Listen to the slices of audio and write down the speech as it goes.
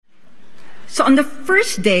So on the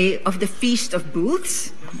first day of the Feast of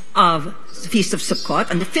Booths, of the Feast of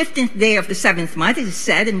Sukkot, on the 15th day of the 7th month, it is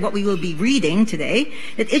said in what we will be reading today,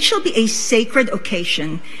 that it shall be a sacred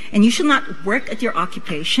occasion, and you shall not work at your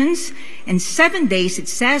occupations. And 7 days, it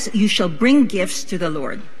says, you shall bring gifts to the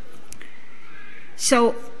Lord.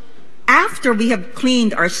 So after we have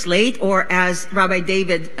cleaned our slate, or as Rabbi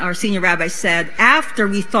David, our senior rabbi, said, after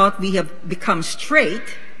we thought we have become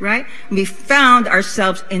straight, right? We found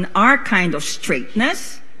ourselves in our kind of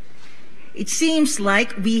straightness. It seems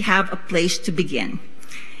like we have a place to begin.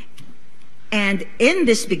 And in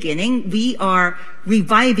this beginning, we are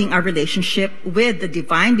reviving our relationship with the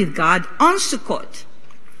divine, with God, on Sukkot.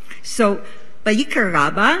 So, Vayikra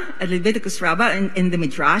Rabbah, Leviticus Rabbah, in the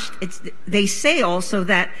Midrash, they say also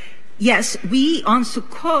that, yes, we on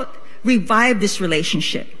Sukkot revive this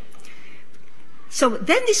relationship. So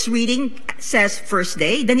then this reading says first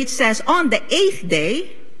day, then it says on the 8th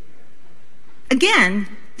day, again,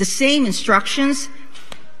 the same instructions: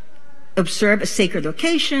 observe a sacred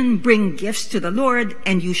occasion, bring gifts to the Lord,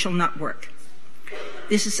 and you shall not work.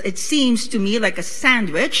 It seems to me like a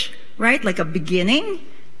sandwich, right? Like a beginning,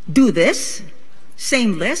 do this,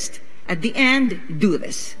 same list. At the end, do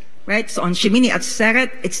this, right? So on Shemini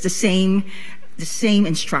Atzeret, it's the same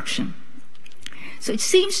instruction. So it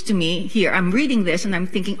seems to me here, I'm reading this and I'm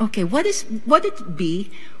thinking, okay, what would it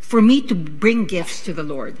be for me to bring gifts to the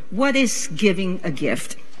Lord? What is giving a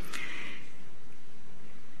gift?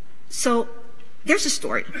 So there's a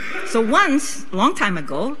story. So once, a long time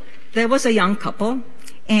ago, there was a young couple,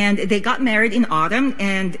 and they got married in autumn,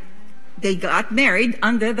 and they got married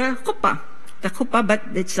under the chuppah. The chuppah, but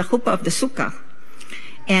it's the chuppah of the sukkah.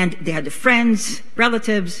 And they had the friends,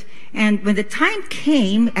 relatives, and when the time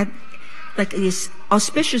came at like this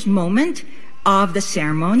auspicious moment of the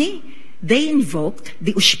ceremony, they invoked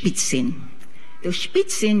the ushpitzin. The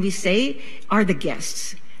ushpitzin, we say, are the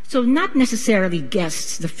guests. So not necessarily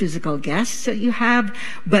guests, the physical guests that you have,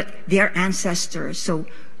 but their ancestors. So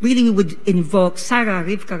really we would invoke Sarah,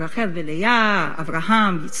 Rivka, Rachel, Leah,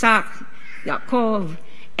 Abraham, Yitzhak, Yaakov,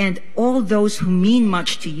 and all those who mean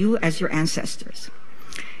much to you as your ancestors.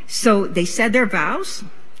 So they said their vows.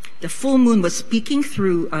 The full moon was speaking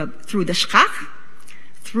through the shchach,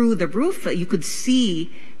 through the roof. You could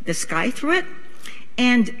see the sky through it.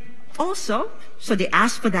 And also, so they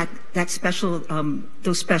asked for that special,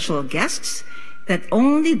 those special guests that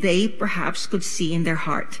only they perhaps could see in their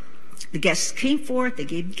heart. The guests came forth, they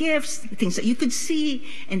gave gifts, things that you could see,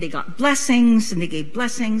 and they got blessings, and they gave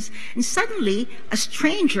blessings. And suddenly, a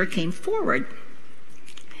stranger came forward.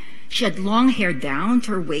 She had long hair down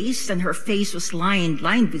to her waist, and her face was lined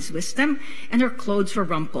with wisdom, and her clothes were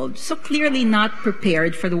rumpled, so clearly not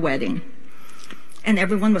prepared for the wedding. And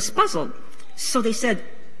everyone was puzzled. So they said,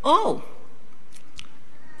 oh,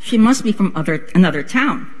 she must be from another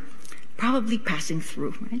town, probably passing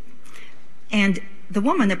through, right? And the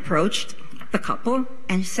woman approached the couple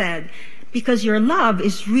and said, because your love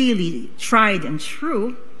is really tried and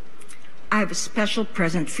true, I have a special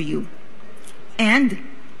present for you. And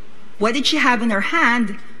what did she have in her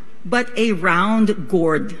hand but a round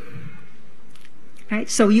gourd? Right?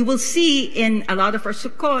 So you will see in a lot of our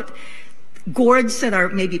sukkot gourds that are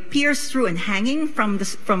maybe pierced through and hanging from the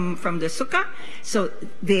sukkah. So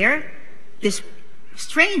there, this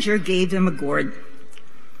stranger gave them a gourd.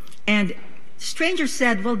 And the stranger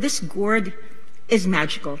said, well, this gourd is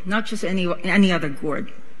magical, not just any other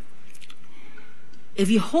gourd. If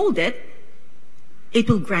you hold it, it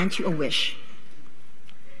will grant you a wish.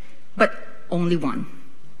 But only one.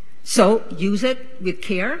 So use it with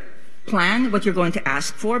care, plan what you're going to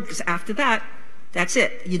ask for, because after that, that's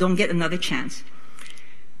it. You don't get another chance.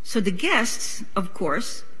 So the guests, of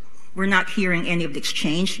course, were not hearing any of the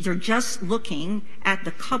exchange. They're just looking at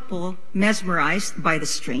the couple mesmerized by the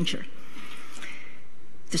stranger.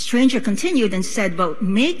 The stranger continued and said, well,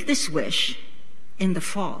 make this wish in the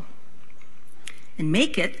fall and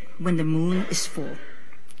make it when the moon is full.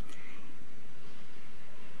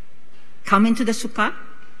 Come into the sukkah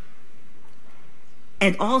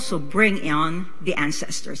and also bring on the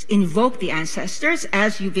ancestors. Invoke the ancestors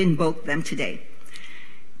as you've invoked them today.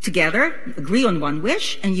 Together, agree on one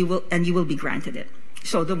wish, and you will be granted it.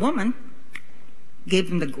 So the woman gave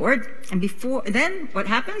them the gourd, and then what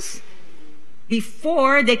happens?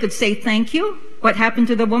 Before they could say thank you, what happened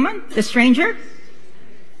to the woman, the stranger?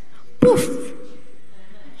 Poof!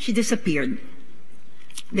 She disappeared.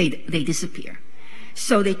 They disappear.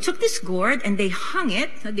 So they took this gourd and they hung it,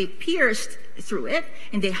 they pierced through it,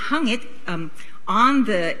 and they hung it on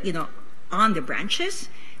the branches.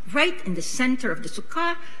 right in the center of the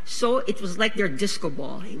sukkah, so it was like their disco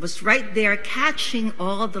ball. It was right there catching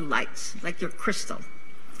all the lights, like their crystal.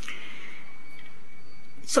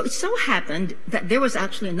 So it so happened that there was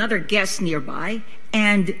actually another guest nearby,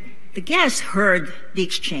 and the guest heard the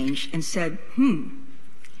exchange and said,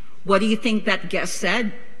 what do you think that guest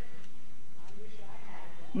said?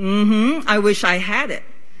 I wish I had it.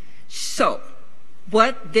 So,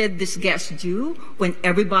 what did this guest do when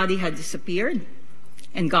everybody had disappeared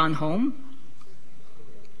and gone home?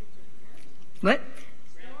 What?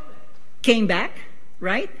 Came back,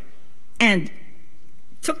 right? And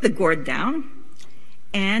took the gourd down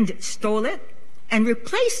and stole it and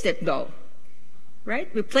replaced it, though, right?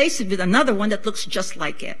 Replaced it with another one that looks just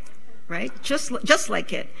like it, right? Just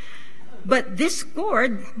like it. But this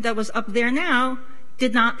gourd that was up there now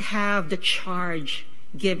did not have the charge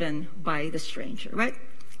given by the stranger, right?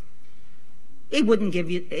 It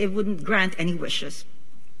wouldn't grant any wishes.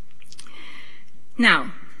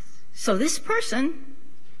 Now, so this person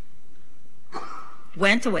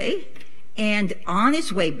went away, and on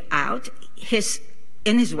his way out,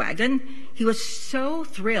 in his wagon, he was so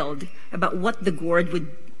thrilled about what the gourd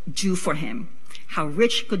would do for him, how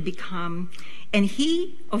rich he could become. And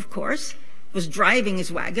he, of course, was driving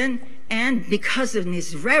his wagon, and because of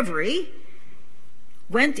his reverie,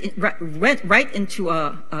 went right into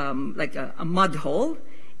a mud hole,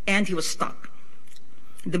 and he was stuck.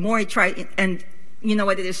 The more he tried, and you know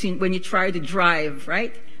what it is when you try to drive,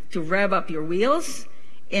 right? To rev up your wheels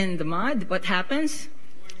in the mud, what happens?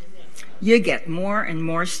 You get more and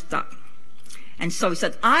more stuck. And so he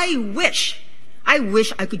said, I wish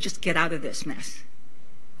I could just get out of this mess.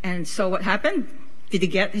 And so what happened? Did he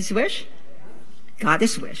get his wish? Got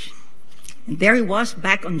his wish. And there he was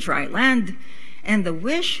back on dry land, and the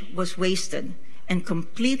wish was wasted and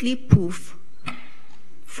completely poof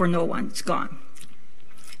for no one. It's gone.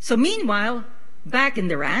 So meanwhile, back in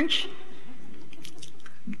the ranch,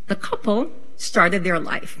 the couple started their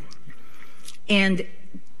life. And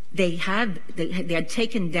they had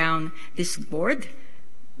taken down this gourd,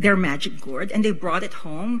 their magic gourd, and they brought it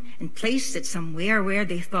home and placed it somewhere where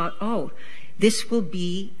they thought, oh, this will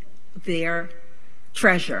be their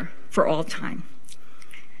treasure for all time.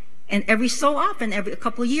 And every so often, every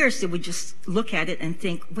couple of years, they would just look at it and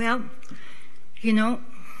think, well, you know,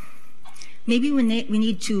 maybe we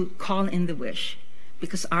need to call in the wish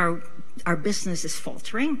because our business is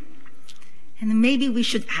faltering, and maybe we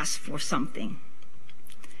should ask for something.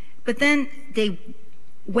 But then they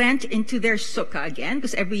went into their sukkah again,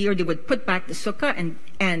 because every year they would put back the sukkah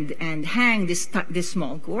and hang this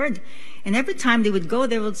small gourd. And every time they would go,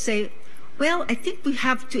 they would say, well, I think we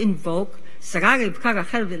have to invoke Sarah, Rivka,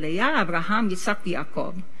 Rachel, Leah, Abraham, Yitzhak,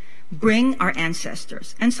 Yaakov. Bring our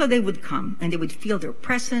ancestors. And so they would come, and they would feel their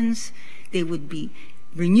presence. They would be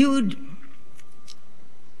renewed.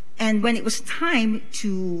 And when it was time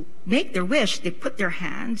to make their wish, they put their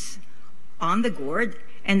hands on the gourd,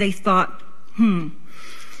 and they thought,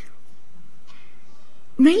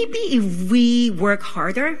 maybe if we work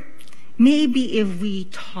harder, maybe if we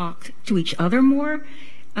talked to each other more,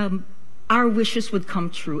 our wishes would come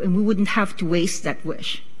true, and we wouldn't have to waste that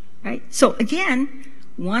wish, right? So again,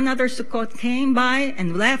 one other Sukkot came by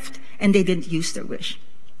and left, and they didn't use their wish.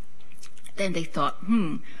 Then they thought,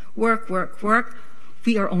 work.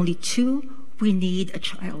 We are only two. We need a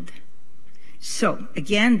child. So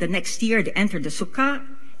again, the next year they entered the Sukkah,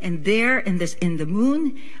 and there in the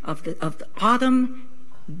moon of the autumn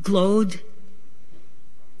glowed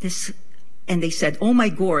this, and they said, "Oh my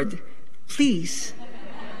gourd, please,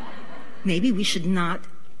 maybe we should not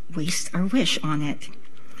waste our wish on it."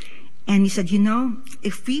 And he said, you know,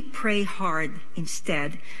 if we pray hard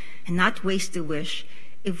instead and not waste the wish,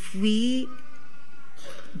 if we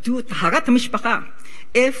do taharat mishpacha,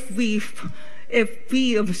 if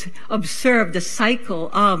we observe the cycle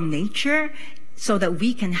of nature so that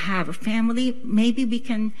we can have a family, maybe we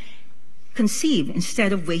can conceive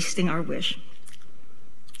instead of wasting our wish.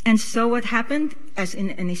 And so what happened, as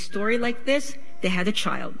in a story like this, they had a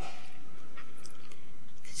child.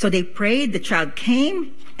 So they prayed, the child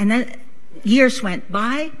came, and then years went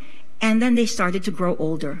by, and then they started to grow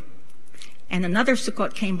older. And another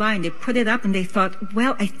Sukkot came by, and they put it up, and they thought,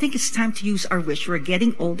 well, I think it's time to use our wish. We're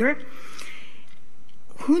getting older.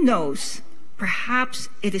 Who knows? Perhaps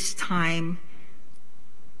it is time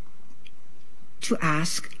to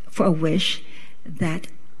ask for a wish that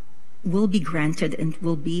will be granted and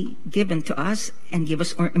will be given to us and give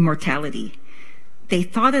us immortality. They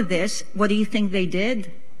thought of this. What do you think they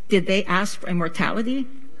did? Did they ask for immortality?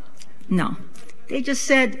 No. They just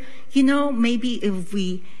said, you know, maybe if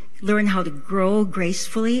we learn how to grow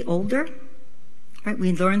gracefully older, right?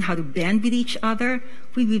 We learn how to bend with each other,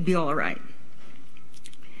 we will be all right.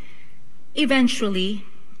 Eventually,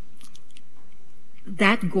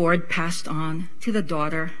 that gourd passed on to the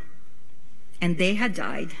daughter, and they had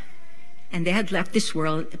died, and they had left this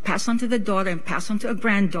world. It passed on to the daughter and passed on to a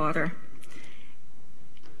granddaughter.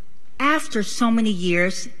 After so many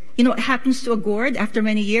years, you know what happens to a gourd? After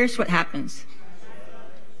many years, what happens?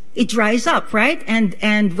 It dries up, right?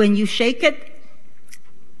 And when you shake it,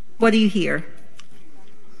 what do you hear?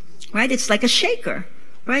 Right? It's like a shaker,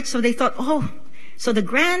 right? So they thought, so the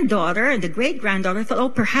granddaughter and the great-granddaughter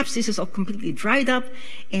thought, perhaps this is all completely dried up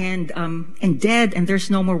and dead, and there's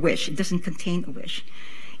no more wish. It doesn't contain a wish.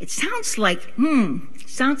 It sounds like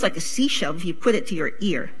a seashell if you put it to your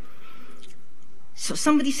ear. So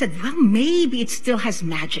somebody said, well, maybe it still has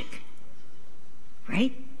magic,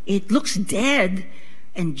 right? It looks dead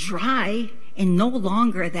and dry and no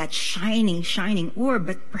longer that shining orb,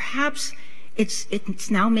 but perhaps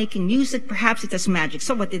it's now making music, perhaps it has magic.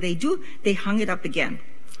 So what did they do? They hung it up again.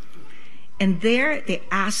 And there they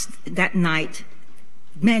asked that night,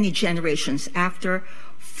 many generations after,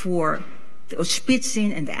 for the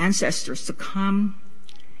Auspitzin and the ancestors to come,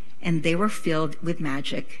 and they were filled with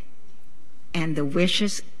magic. And the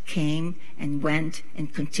wishes came and went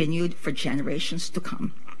and continued for generations to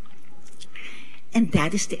come. And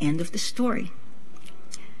that is the end of the story.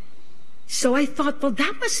 So I thought, well,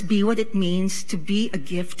 that must be what it means to be a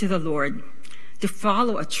gift to the Lord, to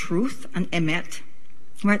follow a truth, an emet,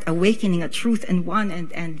 right? Awakening a truth in one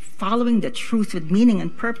and following the truth with meaning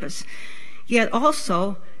and purpose. Yet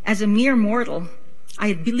also, as a mere mortal,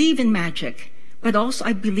 I believe in magic, but also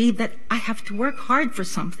I believe that I have to work hard for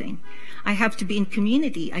something. I have to be in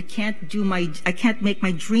community. I can't make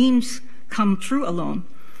my dreams come true alone.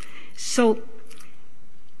 So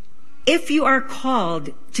if you are called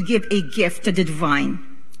to give a gift to the divine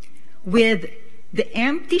with the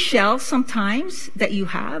empty shell sometimes that you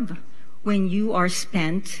have when you are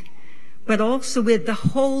spent, but also with the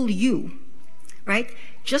whole you, right?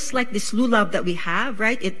 Just like this lulav that we have,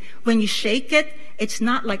 right? When you shake it, it's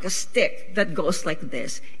not like a stick that goes like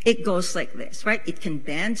this. It goes like this, right? It can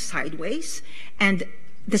bend sideways, and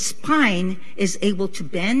the spine is able to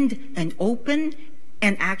bend and open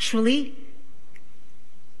and actually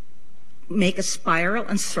make a spiral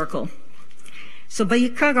and circle. So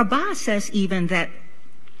Vayikra Rabbah says even that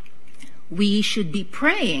we should be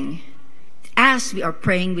praying as we are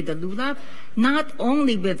praying with the lulav, not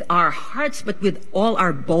only with our hearts, but with all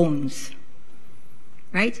our bones.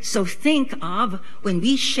 Right? So think of when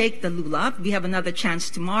we shake the lulav, we have another chance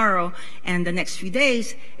tomorrow and the next few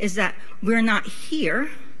days, is that we're not here.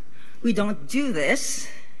 We don't do this,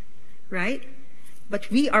 right? But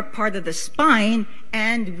we are part of the spine,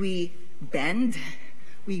 and we bend,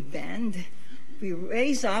 we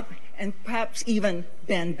raise up, and perhaps even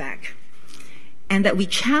bend back. And that we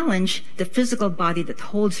challenge the physical body that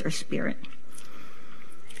holds our spirit.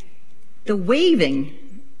 The waving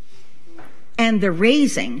and the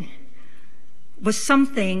raising was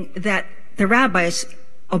something that the rabbis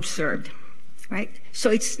observed, right?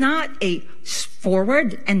 So it's not a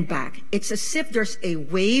forward and back. It's as if there's a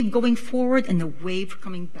wave going forward and a wave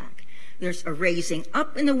coming back. There's a raising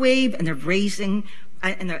up in the wave and a raising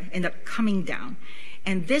and a coming down.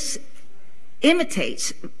 And this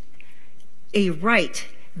imitates a rite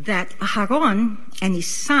that Aharon and his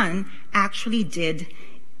son actually did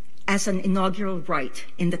as an inaugural rite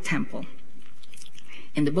in the temple.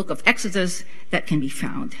 In the book of Exodus, that can be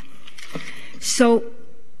found. So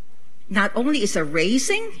not only is a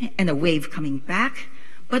raising and a wave coming back,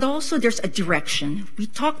 but also there's a direction. We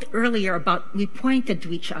talked earlier about, we pointed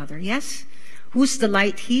to each other, yes? Who's the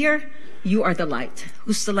light here? You are the light.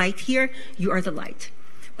 Who's the light here? You are the light.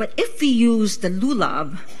 But if we use the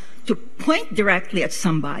lulav to point directly at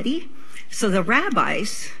somebody, so the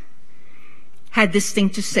rabbis had this thing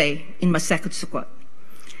to say in Masechet Sukkot.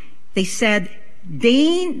 They said,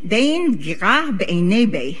 Dein gira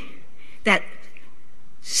be'einebe, that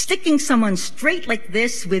sticking someone straight like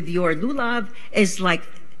this with your lulav is like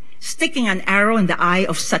sticking an arrow in the eye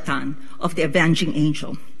of Satan, of the avenging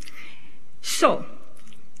angel. So,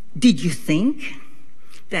 did you think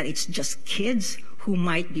that it's just kids who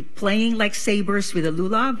might be playing like sabers with a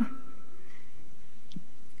lulav?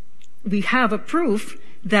 We have a proof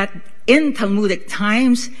that in Talmudic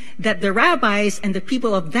times that the rabbis and the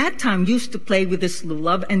people of that time used to play with this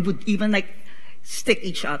lulav and would even like stick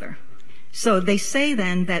each other. So they say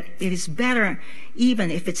then that it is better,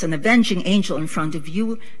 even if it's an avenging angel in front of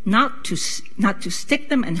you, not to stick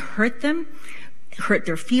them and hurt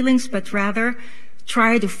their feelings, but rather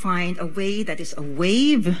try to find a way that is a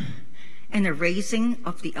wave and a raising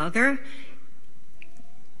of the other,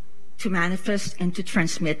 to manifest and to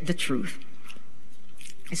transmit the truth.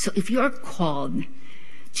 So if you're called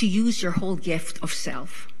to use your whole gift of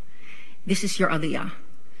self, this is your aliyah.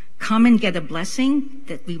 Come and get a blessing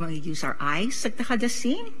that we want to use our eyes, like the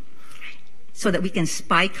Hadassim, so that we can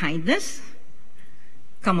spy kindness.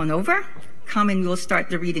 Come on over. Come and we'll start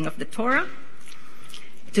the reading of the Torah.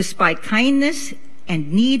 To spy kindness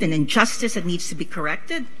and need and injustice that needs to be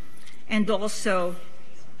corrected. And also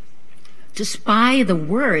to spy the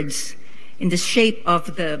words in the shape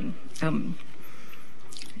of the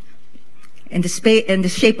in the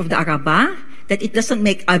shape of the Arabah, that it doesn't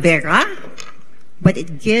make avera, but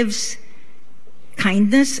it gives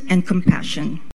kindness and compassion.